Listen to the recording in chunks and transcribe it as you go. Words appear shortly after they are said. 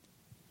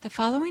The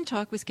following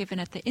talk was given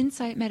at the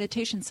Insight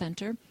Meditation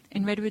Center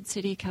in Redwood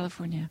City,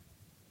 California.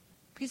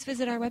 Please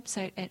visit our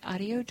website at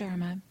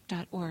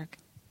audiodharma.org.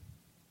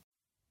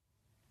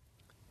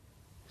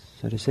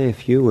 So to say a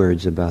few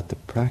words about the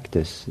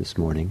practice this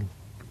morning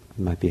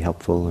might be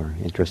helpful or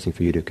interesting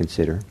for you to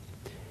consider.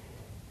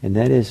 And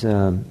that is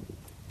to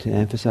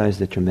emphasize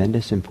the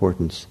tremendous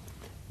importance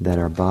that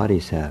our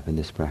bodies have in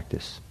this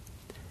practice.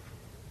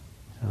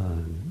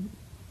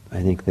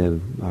 I think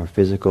our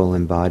physical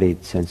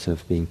embodied sense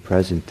of being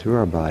present through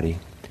our body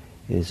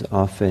is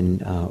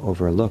often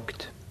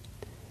overlooked.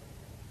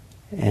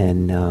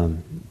 And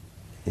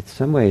in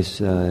some ways,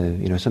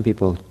 some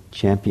people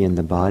champion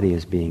the body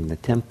as being the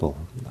temple.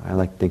 I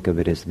like to think of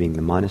it as being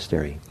the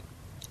monastery.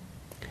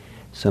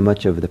 So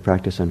much of the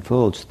practice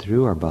unfolds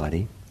through our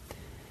body,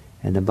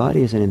 and the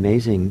body is an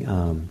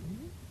amazing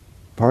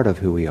part of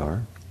who we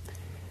are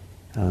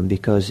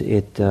because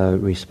it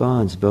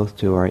responds both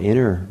to our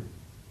inner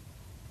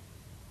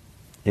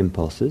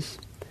impulses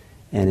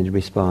and it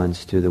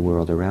responds to the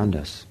world around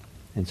us.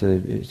 And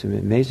so it's an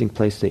amazing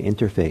place to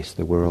interface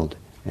the world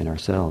and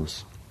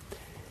ourselves.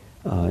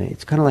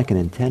 It's kind of like an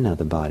antenna,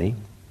 the body,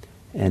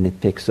 and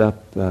it picks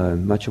up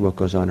much of what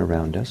goes on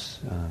around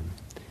us.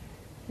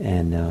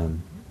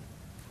 And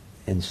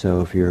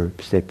so if you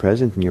stay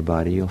present in your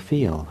body, you'll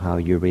feel how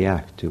you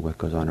react to what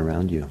goes on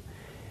around you.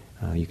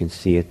 You can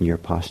see it in your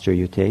posture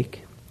you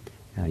take.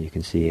 You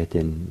can see it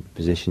in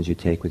positions you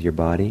take with your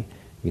body.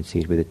 You can see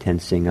it with the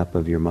tensing up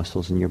of your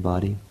muscles in your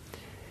body.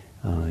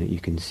 You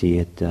can see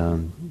it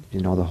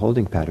in all the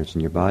holding patterns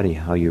in your body,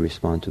 how you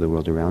respond to the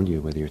world around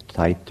you, whether you're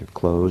tight or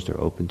closed or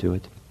open to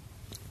it.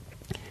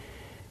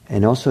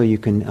 And also you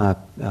can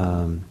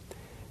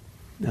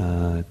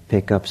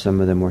pick up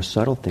some of the more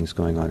subtle things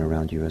going on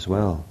around you as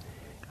well.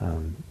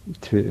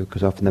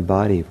 Because often the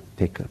body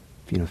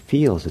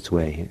feels its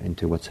way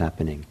into what's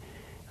happening.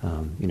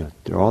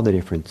 There are all the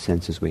different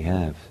senses we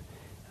have.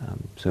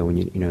 So when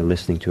you're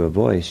listening to a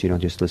voice, you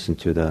don't just listen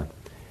to the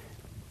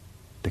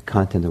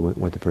content of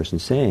what the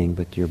person's saying,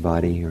 but your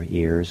body, your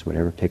ears,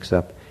 whatever picks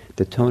up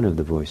the tone of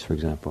the voice, for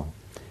example.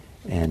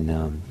 And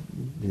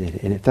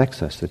it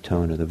affects us, the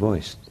tone of the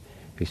voice.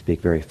 If you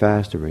speak very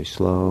fast or very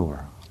slow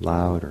or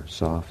loud or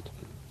soft.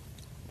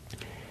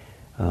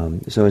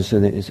 So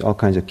there's all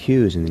kinds of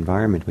cues in the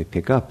environment we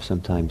pick up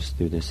sometimes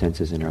through the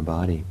senses in our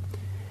body.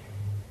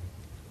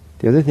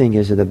 The other thing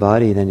is that the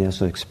body then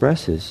also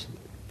expresses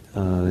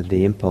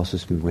the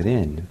impulses from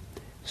within.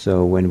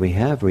 So when we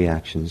have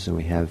reactions and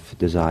we have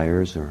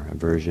desires or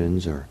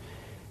aversions or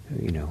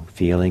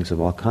feelings of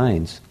all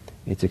kinds,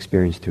 it's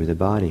experienced through the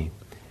body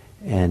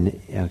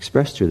and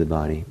expressed through the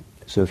body.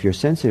 So if you're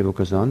sensitive to what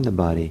goes on in the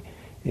body,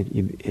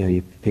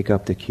 you pick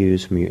up the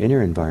cues from your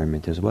inner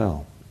environment as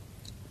well.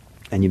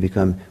 And you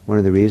become, one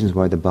of the reasons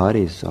why the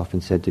body is often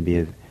said to be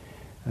a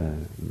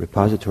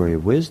repository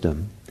of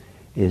wisdom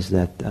is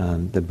that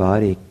the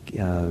body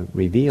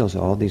reveals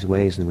all these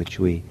ways in which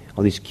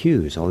all these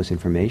cues, all this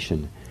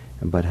information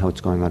about how it's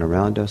going on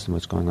around us and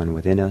what's going on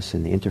within us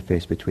and the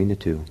interface between the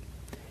two.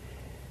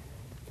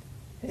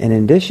 And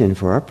in addition,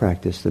 for our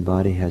practice, the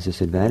body has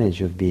this advantage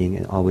of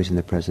being always in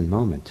the present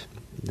moment.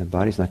 The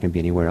body's not going to be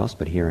anywhere else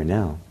but here and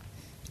now.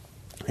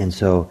 And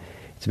so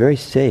it's very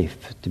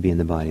safe to be in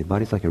the body. The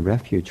body's like a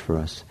refuge for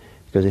us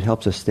because it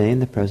helps us stay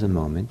in the present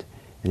moment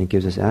and it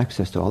gives us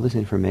access to all this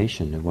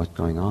information of what's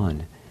going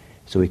on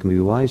so we can be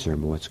wiser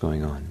about what's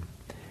going on.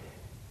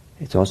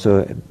 It's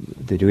also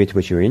the degree to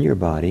which you're in your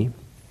body,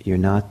 you're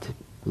not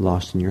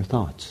lost in your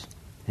thoughts.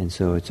 And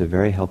so it's a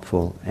very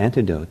helpful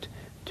antidote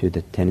to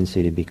the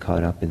tendency to be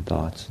caught up in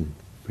thoughts and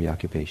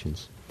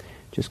preoccupations.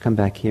 Just come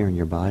back here in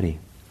your body.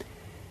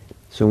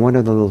 So one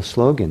of the little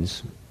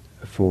slogans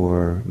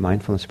for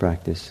mindfulness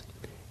practice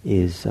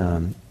is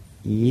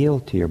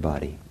yield to your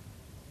body.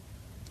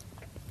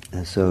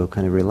 And so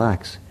kind of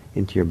relax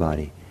into your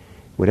body.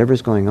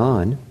 Whatever's going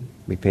on,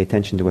 we pay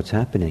attention to what's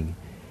happening.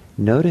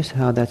 Notice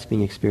how that's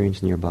being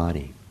experienced in your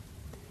body.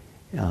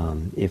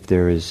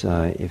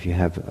 If you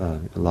have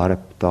a lot of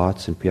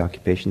thoughts and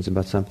preoccupations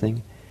about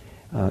something,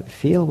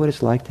 feel what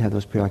it's like to have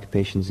those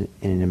preoccupations in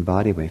an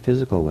embodied way,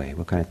 physical way.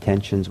 What kind of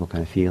tensions, what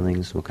kind of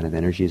feelings, what kind of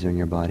energies are in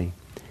your body.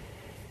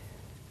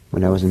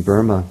 When I was in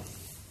Burma,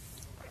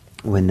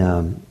 when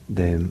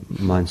the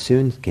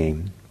monsoon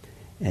came,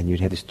 and you'd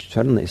have these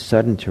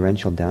sudden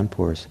torrential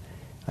downpours,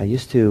 I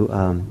used to,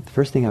 the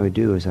first thing I would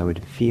do is I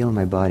would feel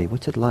my body.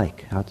 What's it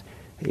like?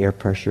 Air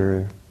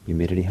pressure,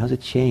 humidity, how's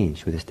it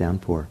change with this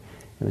downpour?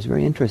 It was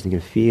very interesting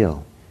to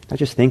feel, not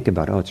just think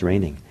about, it's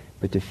raining,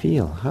 but to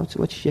feel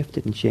what's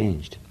shifted and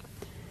changed.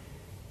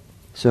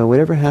 So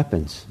whatever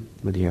happens,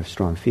 whether you have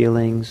strong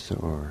feelings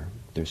or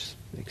there's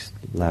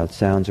loud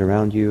sounds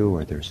around you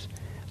or there's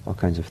all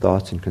kinds of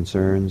thoughts and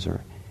concerns,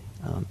 or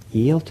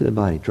yield to the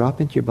body,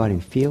 drop into your body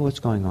and feel what's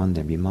going on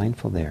there, be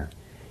mindful there.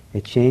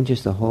 It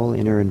changes the whole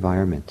inner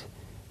environment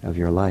of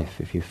your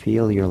life. If you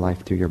feel your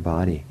life through your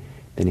body,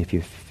 then if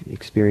you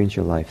experience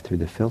your life through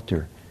the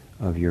filter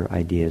of your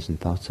ideas and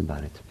thoughts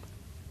about it.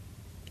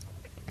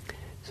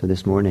 So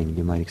this morning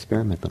you might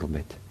experiment a little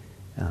bit.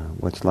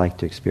 What's like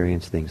to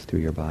experience things through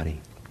your body.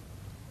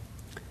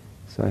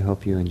 So I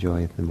hope you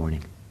enjoy the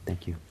morning.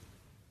 Thank you.